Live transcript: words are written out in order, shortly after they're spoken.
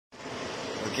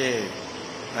Okay,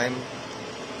 I'm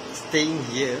staying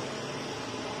here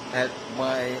at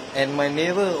my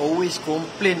neighbor always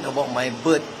complain about my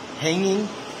bird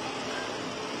hanging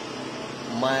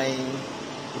my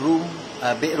room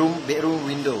bedroom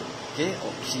window. Okay,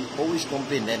 she always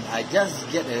complain. Then I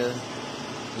just get a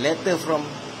letter from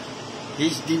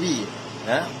HDB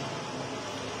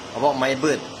about my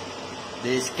bird.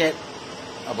 They scared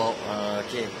about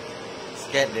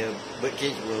scared the bird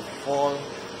cage will fall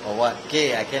or what.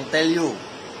 Okay, I can tell you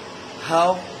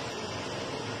how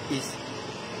is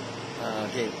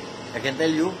I can tell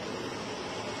you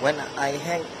when I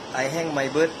hang my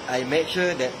bird, I make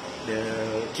sure that the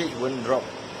cage won't drop.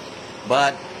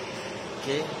 But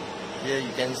okay, here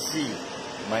you can see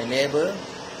my neighbor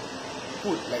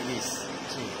put like this.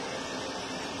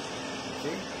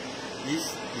 Okay,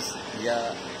 this is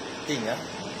their thing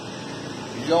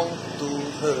belong to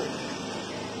her.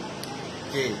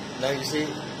 Okay, now you see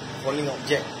falling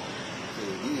object.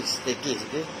 Okay, this is staircase.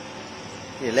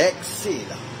 Okay, let's see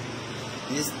lah.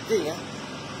 This thing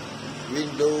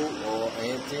window or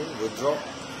anything will drop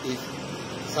if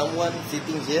someone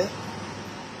sitting here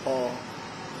or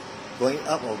going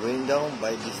up or going down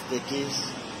by this staircase.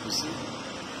 You see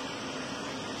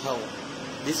how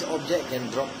this object can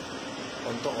drop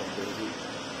on top of the roof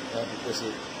because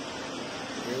it.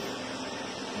 Okay.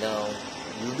 Now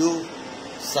you do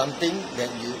something that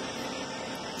you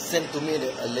send to me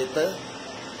a letter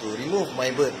to remove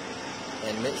my bird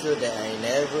and make sure that I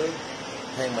never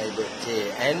hang my bird. Okay,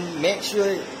 and make sure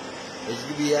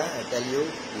HDB I tell you,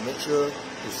 make sure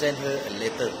to send her a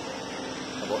letter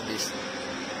about this thing.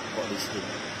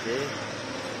 Okay,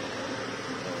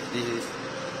 this is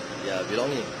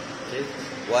belonging. Okay,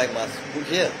 why must put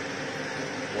here?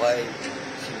 Why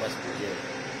she must put here?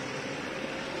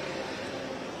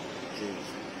 Okay,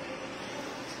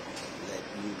 let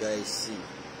you guys see.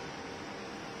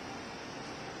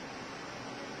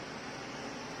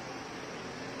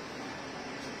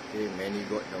 Okay, many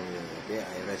got down here. Okay,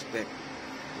 I respect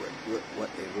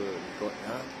whatever we got,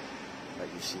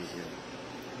 like you see here.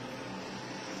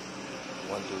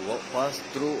 Want to walk past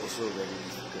through also very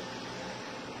difficult.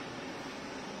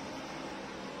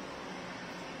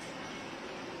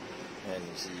 And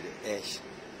you see the ash.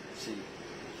 See,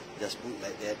 just put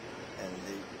like that, and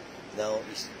now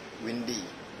it's windy.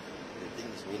 The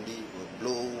thing is windy.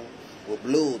 Will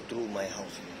blow through my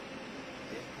house.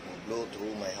 Okay, will blow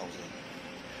through my house.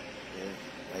 Okay,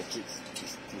 my kids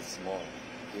is still small.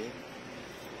 Okay.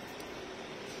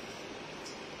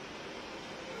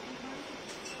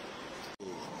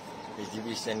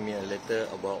 HDB sent me a letter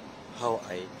about how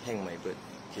I hang my bird.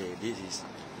 Okay, this is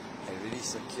I really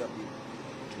secured it.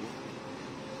 Okay.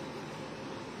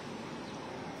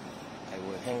 I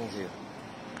will hang here.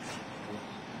 Okay.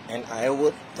 And I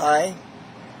will tie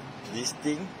this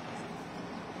thing,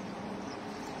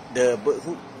 the bird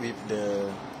hook with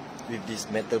this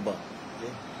metal bar.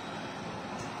 Okay.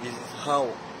 This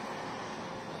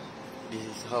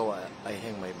is how I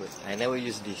hang my birds. I never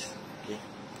use this. Okay,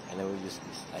 I never use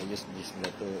this. I use this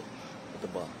metal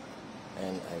bar,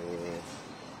 and I will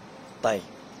tie.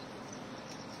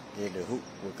 Okay, the hook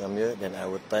will come here. Then I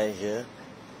will tie here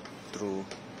through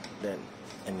that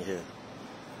and here.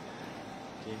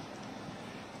 Okay.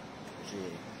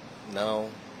 Okay. Now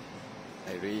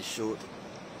I really showed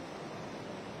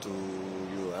to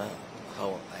you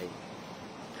how I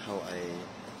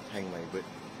hang my bird.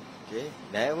 Okay,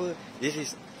 never. This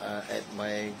is at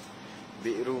my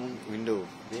bedroom window.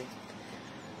 Okay,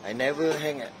 I never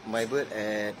hang my bird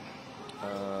at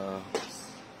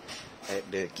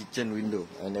the kitchen window.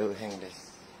 I never hang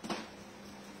this.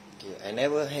 Okay, I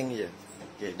never hang here.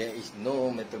 Okay, there is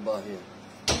no metal bar here.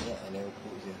 Yeah, I never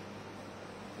put here.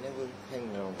 I never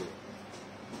hang around here.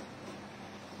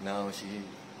 Now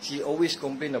she always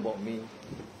complain about me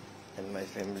and my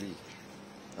family.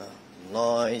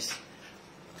 Noise,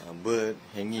 bird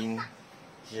hanging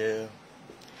here.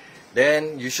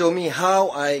 Then you show me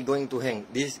how I going to hang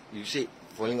this. You see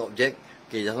falling object.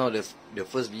 Okay, just now the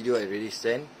first video I already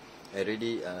sent, I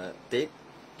already tape,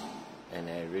 and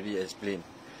I already explain.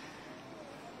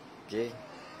 Okay,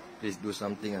 please do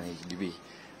something on HDB.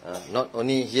 Not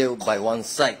only here by one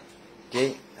side.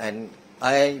 Okay, and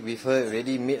I with her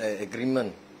already made an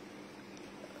agreement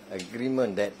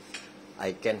that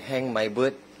I can hang my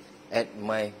bird at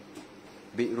my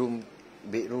bedroom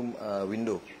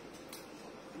window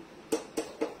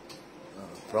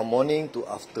from morning to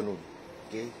afternoon.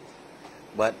 Okay,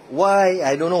 but why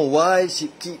I don't know why she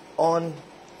keep on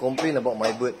complain about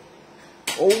my bird.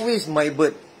 Always my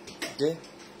bird. Okay.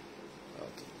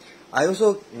 I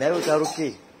also never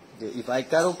karaoke. Okay. If I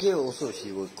karaoke also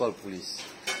she will call police.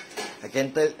 I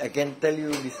can tell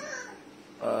you this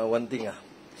one thing.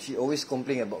 She always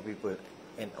complain about people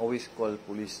and always call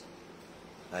police.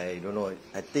 I don't know.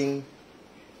 I think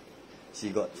she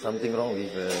got something wrong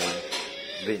with her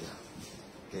brain.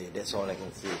 Okay, that's all I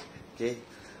can say. Okay,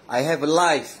 I have a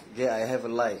life. Okay, I have a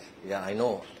life. Yeah, I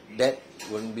know that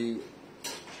won't be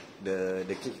the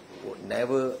cage would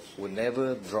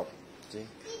never drop. Okay,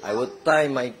 I will tie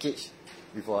my cage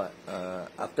before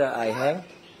after I hang,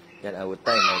 then I will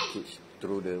tie my cage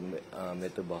through the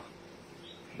metal bar.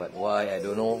 But why, I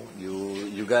don't know.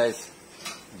 You guys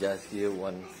just hear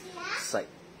one side.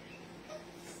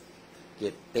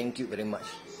 Okay, thank you very much.